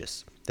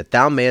courageous, that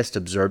thou mayest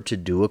observe to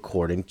do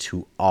according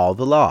to all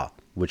the law,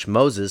 which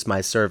Moses my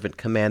servant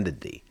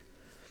commanded thee.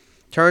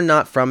 Turn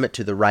not from it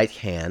to the right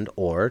hand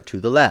or to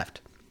the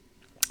left,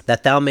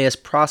 that thou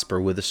mayest prosper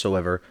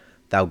whithersoever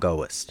thou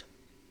goest.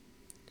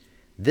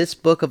 This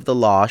book of the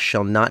law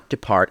shall not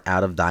depart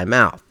out of thy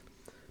mouth,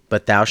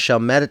 but thou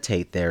shalt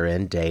meditate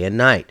therein day and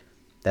night,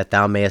 that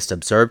thou mayest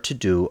observe to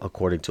do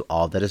according to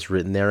all that is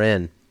written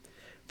therein.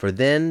 For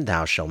then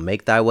thou shalt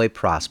make thy way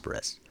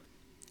prosperous,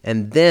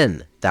 and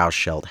then thou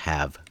shalt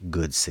have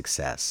good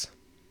success.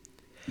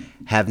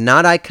 Have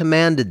not I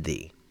commanded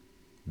thee?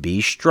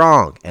 Be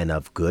strong and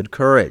of good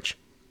courage.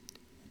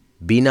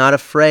 Be not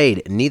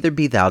afraid, neither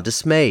be thou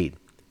dismayed,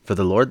 for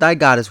the Lord thy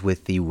God is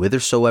with thee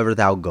whithersoever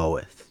thou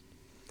goest.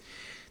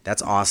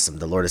 That's awesome.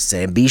 The Lord is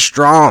saying, be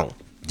strong.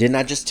 Didn't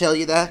I just tell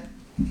you that?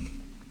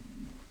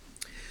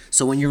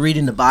 So when you're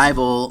reading the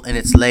Bible and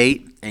it's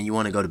late and you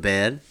want to go to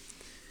bed,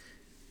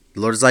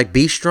 the Lord is like,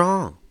 be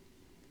strong.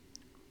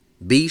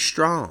 Be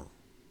strong.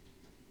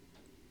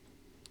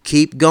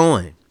 Keep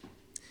going,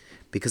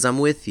 because I'm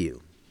with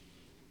you.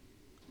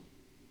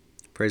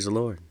 Praise the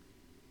Lord.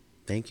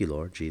 Thank you,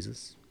 Lord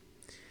Jesus.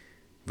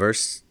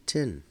 Verse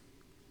 10.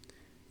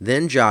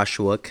 Then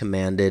Joshua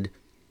commanded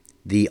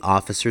the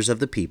officers of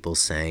the people,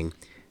 saying,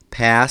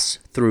 pass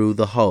through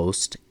the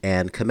host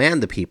and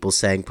command the people,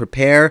 saying,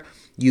 prepare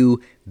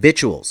you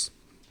victuals.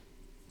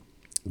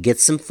 Get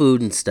some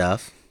food and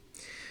stuff.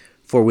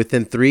 For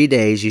within 3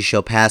 days ye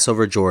shall pass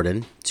over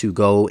Jordan to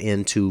go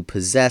in to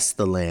possess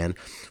the land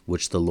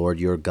which the Lord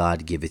your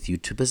God giveth you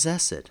to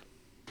possess it.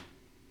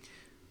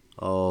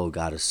 Oh,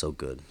 God is so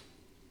good.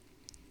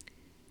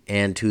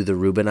 And to the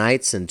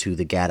Reubenites, and to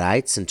the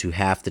Gadites, and to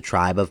half the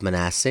tribe of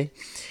Manasseh,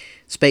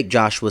 spake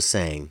Joshua,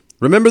 saying,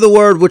 remember the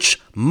word which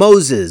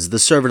Moses, the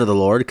servant of the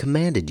Lord,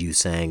 commanded you,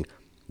 saying,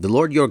 the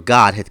Lord your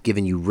God hath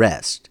given you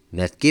rest, and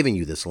hath given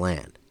you this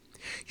land.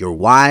 Your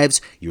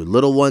wives, your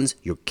little ones,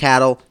 your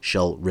cattle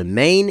shall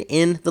remain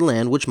in the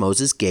land which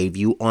Moses gave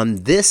you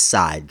on this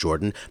side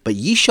Jordan, but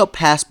ye shall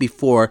pass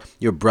before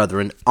your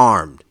brethren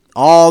armed,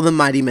 all the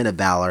mighty men of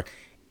valor,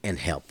 and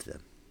help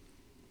them,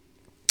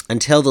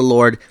 until the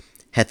Lord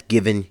hath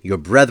given your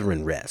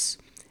brethren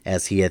rest,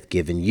 as he hath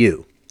given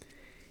you.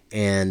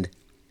 And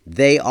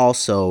they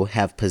also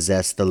have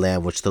possessed the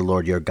land which the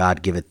Lord your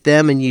God giveth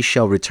them, and ye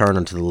shall return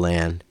unto the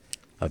land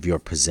of your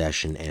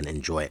possession and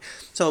enjoy it.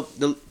 So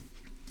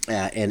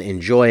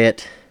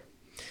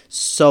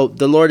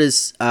the Lord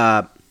is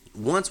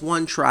once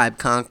one tribe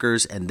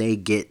conquers and they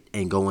get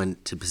and go in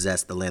to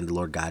possess the land the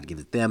Lord God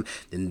giveth them,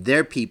 then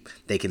their people,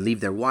 they can leave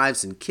their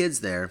wives and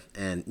kids there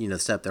and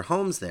set up their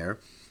homes there.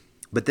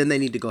 But then they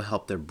need to go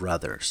help their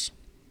brothers.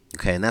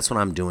 Okay, and that's what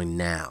I'm doing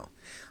now.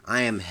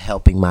 I am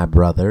helping my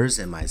brothers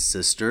and my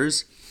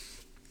sisters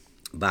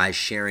by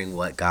sharing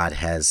what God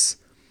has,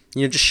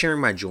 just sharing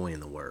my joy in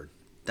the Word.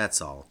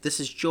 That's all. This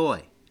is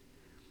joy.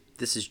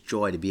 This is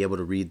joy to be able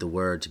to read the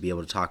Word, to be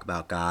able to talk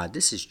about God.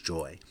 This is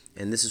joy.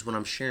 And this is what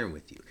I'm sharing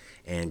with you.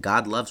 And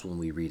God loves when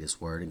we read His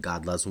Word, and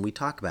God loves when we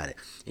talk about it.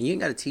 And you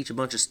ain't got to teach a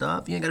bunch of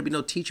stuff. You ain't got to be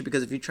no teacher,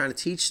 because if you're trying to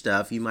teach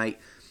stuff, you might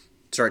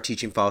start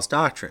teaching false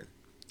doctrine.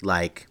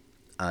 Like,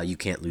 you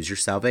can't lose your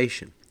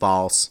salvation.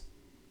 False.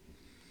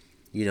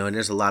 And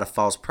there's a lot of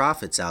false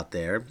prophets out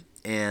there,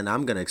 and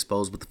I'm going to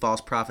expose what the false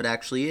prophet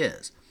actually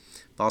is.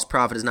 False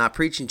prophet is not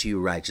preaching to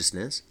you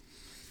righteousness.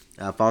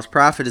 False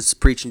prophet is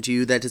preaching to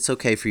you that it's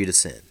okay for you to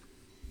sin.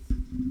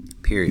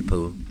 Period,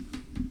 poo.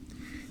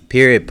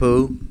 Period,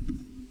 poo.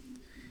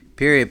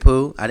 Period,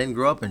 poo. I didn't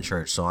grow up in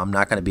church, so I'm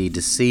not going to be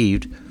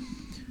deceived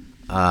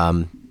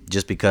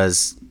just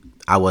because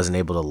I wasn't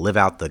able to live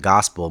out the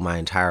gospel my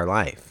entire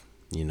life.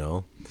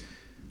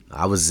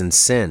 I was in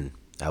sin.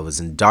 I was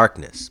in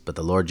darkness. But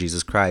the Lord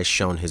Jesus Christ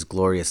shone His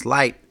glorious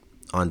light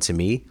onto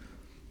me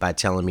by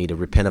telling me to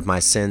repent of my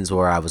sins,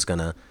 or I was going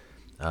to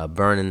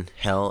burn in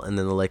hell and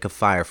in the lake of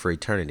fire for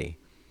eternity.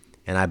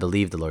 And I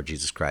believed the Lord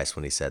Jesus Christ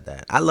when He said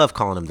that. I love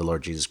calling Him the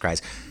Lord Jesus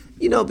Christ,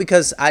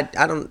 because I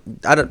don't,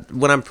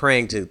 when I'm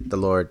praying to the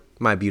Lord,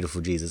 my beautiful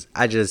Jesus,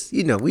 I just,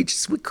 we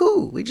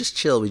cool. We just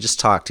chill. We just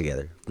talk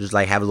together. We just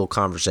have a little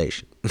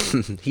conversation.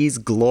 He's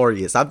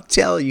glorious. I'm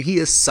telling you, He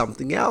is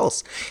something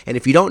else. And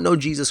if you don't know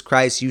Jesus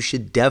Christ, you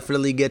should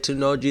definitely get to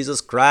know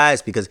Jesus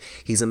Christ, because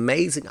He's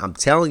amazing. I'm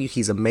telling you,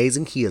 He's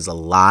amazing. He is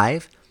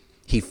alive.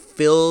 He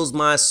fills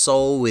my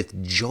soul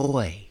with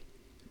joy.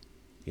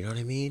 You know what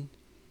I mean?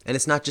 And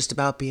it's not just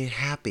about being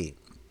happy,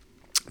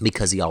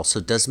 because He also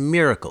does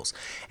miracles.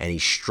 And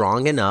He's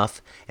strong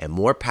enough and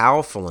more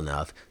powerful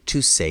enough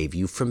to save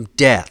you from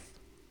death.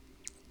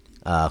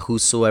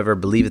 Whosoever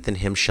believeth in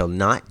Him shall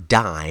not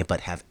die,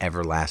 but have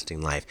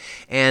everlasting life.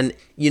 And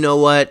you know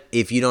what?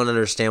 If you don't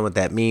understand what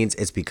that means,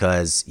 it's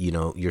because,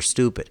 you're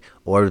stupid.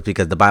 Or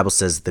because the Bible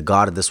says the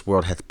God of this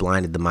world hath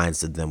blinded the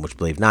minds of them which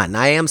believe not. And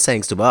I am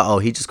saying stupid. Uh-oh,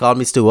 he just called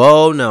me stupid.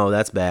 Oh, no,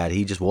 that's bad.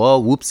 He just,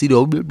 whoa, whoopsie,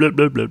 do, blah, blah,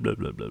 blah, blah, blah,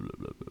 blah, blah, blah,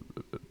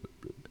 blah.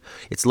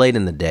 It's late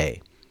in the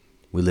day.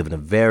 We live in a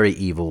very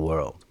evil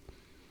world.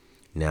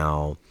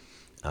 Now,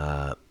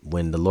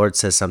 when the Lord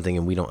says something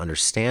and we don't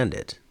understand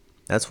it,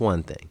 that's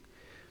one thing.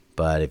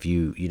 But if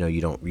you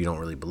don't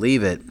really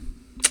believe it,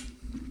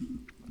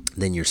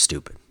 then you're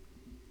stupid.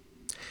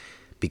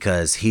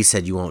 Because He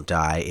said you won't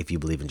die if you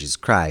believe in Jesus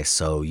Christ,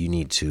 so you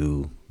need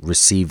to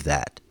receive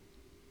that.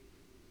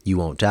 You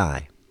won't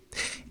die.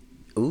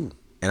 Ooh,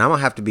 and I'm going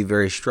to have to be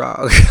very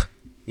strong.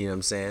 You know what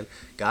I'm saying?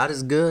 God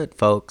is good,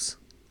 folks.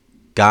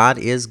 God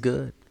is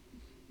good.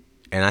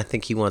 And I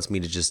think He wants me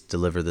to just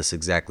deliver this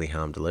exactly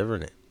how I'm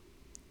delivering it.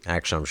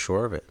 Actually, I'm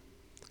sure of it.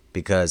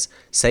 Because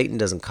Satan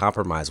doesn't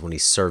compromise when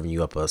he's serving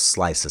you up a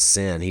slice of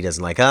sin. He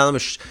doesn't let me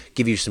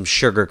give you some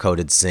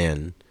sugar-coated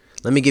sin.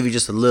 Let me give you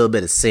just a little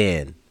bit of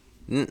sin.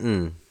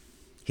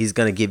 He's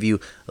going to give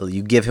you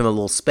give Him a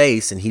little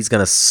space, and he's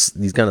going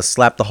to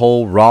slap the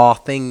whole raw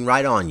thing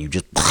right on you.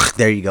 Just,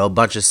 there you go, a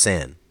bunch of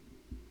sin.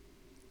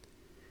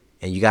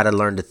 And you got to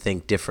learn to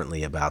think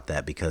differently about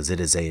that, because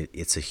it's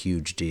a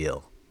huge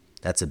deal.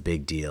 That's a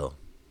big deal.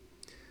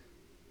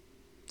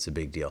 It's a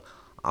big deal.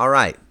 All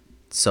right.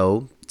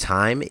 So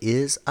time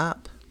is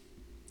up.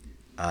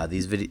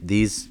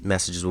 These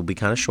messages will be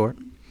kind of short,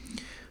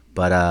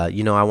 But,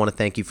 I want to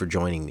thank you for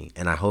joining me,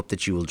 and I hope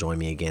that you will join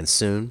me again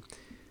soon.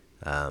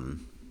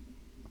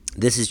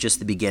 This is just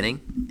the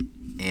beginning,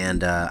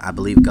 and I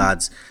believe I'm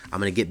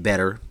going to get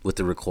better with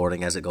the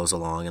recording as it goes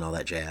along and all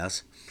that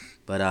jazz.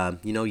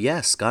 But,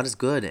 yes, God is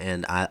good,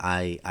 and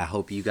I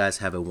hope you guys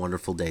have a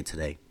wonderful day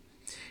today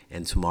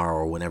and tomorrow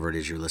or whenever it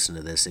is you're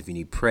listening to this. If you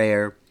need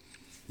prayer,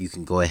 you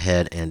can go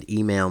ahead and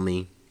email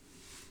me.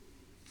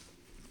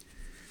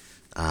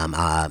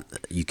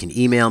 You can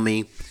email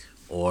me,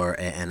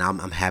 and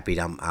I'm happy.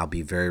 I'll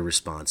be very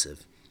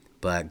responsive.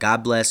 But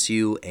God bless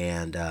you,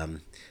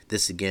 and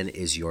this again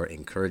is your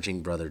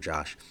encouraging brother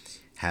Josh.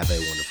 Have a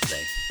wonderful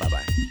day.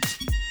 Bye-bye.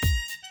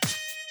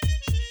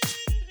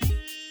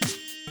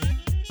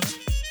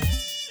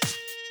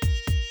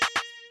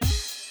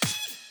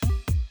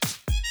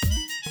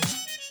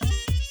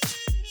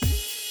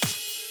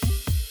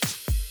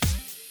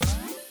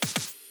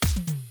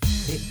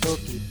 People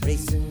keep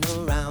racing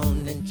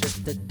around and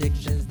just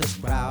addictions the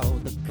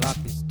crowd. The clock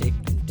is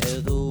ticking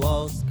till the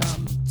walls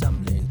come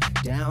tumbling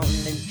down.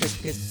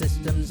 Intricate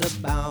systems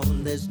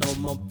abound. There's no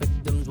more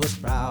victims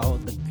we're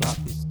proud. The clock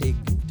is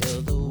ticking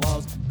till the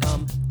walls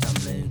come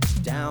tumbling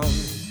down.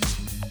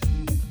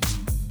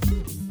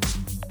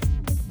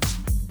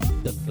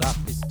 The clock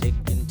is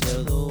ticking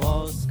till the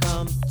walls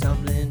come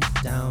tumbling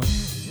down.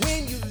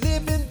 When you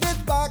live in this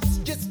box,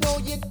 just know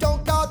you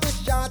don't call the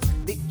shots.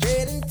 They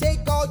trade and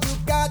take all you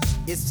got.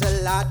 It's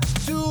a lot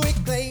to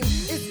reclaim.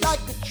 It's like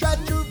a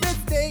treacherous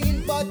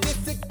thing, but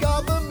it's a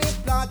government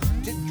plot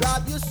to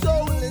drive your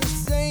soul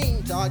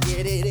insane.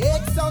 Targeted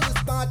hits on the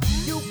spot.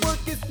 You work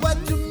and sweat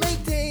to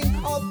maintain,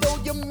 although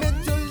you're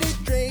mentally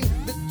drained.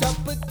 The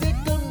tough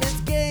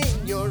predicaments gain.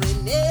 You're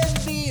an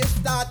envious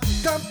thought.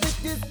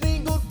 Conflict is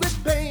mingled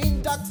with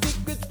pain. Dark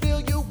secrets fill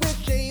you with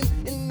shame,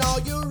 and all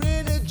your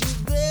energy's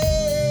drained.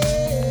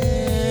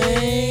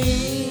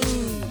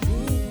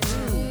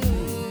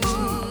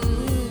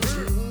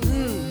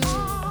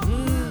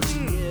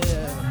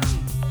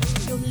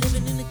 You're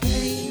living in a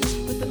game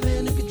with the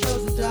man who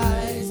controls the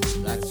dice.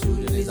 Black suit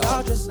and he's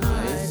all just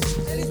nice,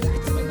 and he's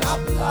looking to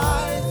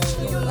monopolize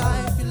your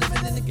life. You're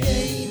living in a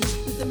game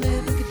with the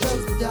man who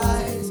controls the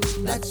dice.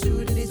 Black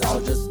suit and he's all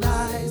just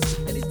nice,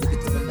 and he's looking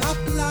to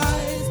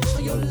monopolize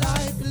your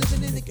life. You're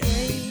living in a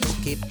game. People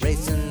keep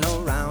racing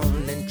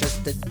around and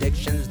just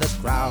addictions the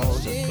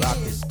crowd. The clock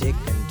is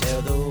ticking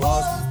till the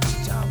walls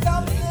come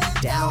tumbling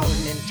down.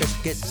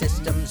 Intricate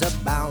systems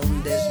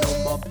abound. There's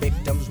no more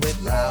victims we're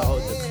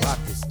proud. The clock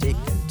is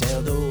ticking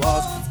till the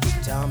walls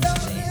keep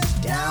tumbling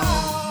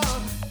down.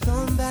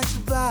 Throwing back the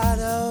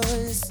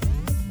bottles,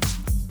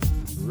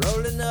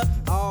 rolling up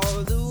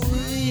all the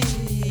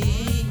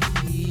weed.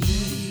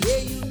 Yeah,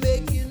 you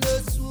making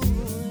us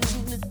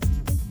swoon.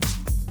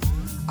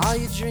 All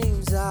your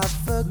dreams are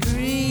for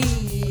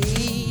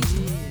greed.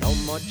 No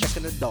more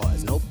checking the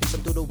doors, no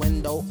peeping through the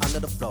window, under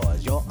the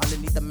floors. You're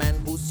underneath a man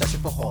who's searching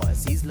for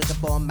horse. He's looking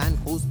for a man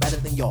who's better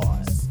than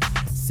yours.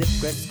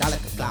 Secret sky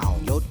like a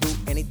clown. You'll do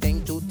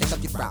anything to take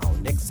up your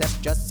crown,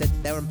 except just sit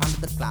there and ponder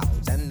the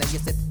clouds. And then you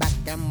sit back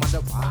and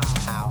wonder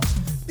how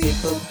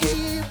people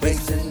keep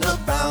racing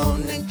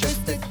around and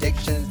just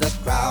addictions the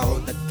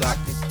crowd. The clock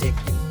is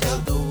ticking till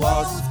the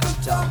walls come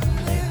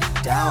tumbling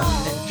down.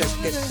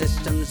 Intricate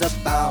systems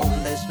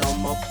abound. There's no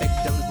more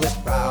victims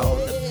we're proud.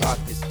 The clock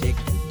is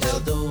ticking till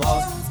the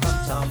walls come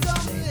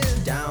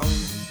tumbling down.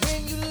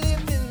 When you live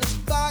in the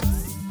box,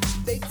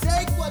 they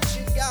take what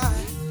you got.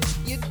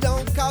 You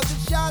don't call the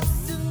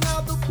shots, and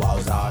now the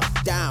Walls are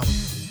down.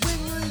 When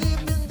you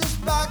live in this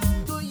box,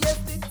 so yes,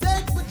 they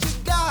take what you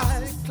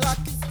got. The clock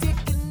is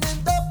ticking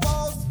and the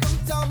walls come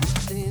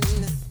tumbling.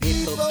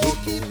 People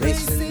keep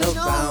racing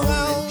around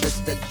and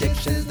just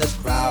addictions the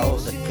crowd.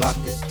 The clock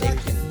is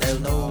ticking till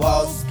the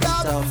walls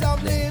come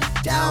tumbling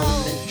down.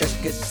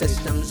 Intricate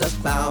systems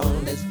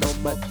abound. There's no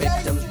more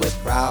victims we're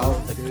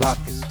proud. The clock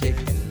is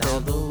ticking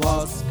till the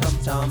walls come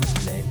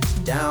tumbling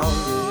down.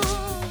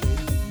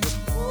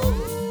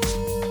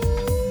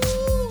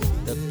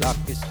 The clock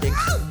is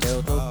ticking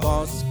till the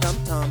walls come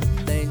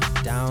tumbling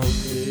down.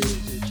 Addicted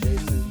to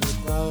chasing the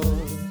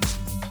crowd.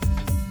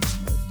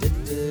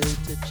 Addicted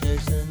to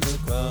chasing the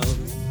crowd.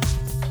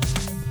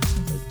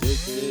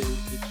 Addicted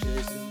to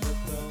chasing the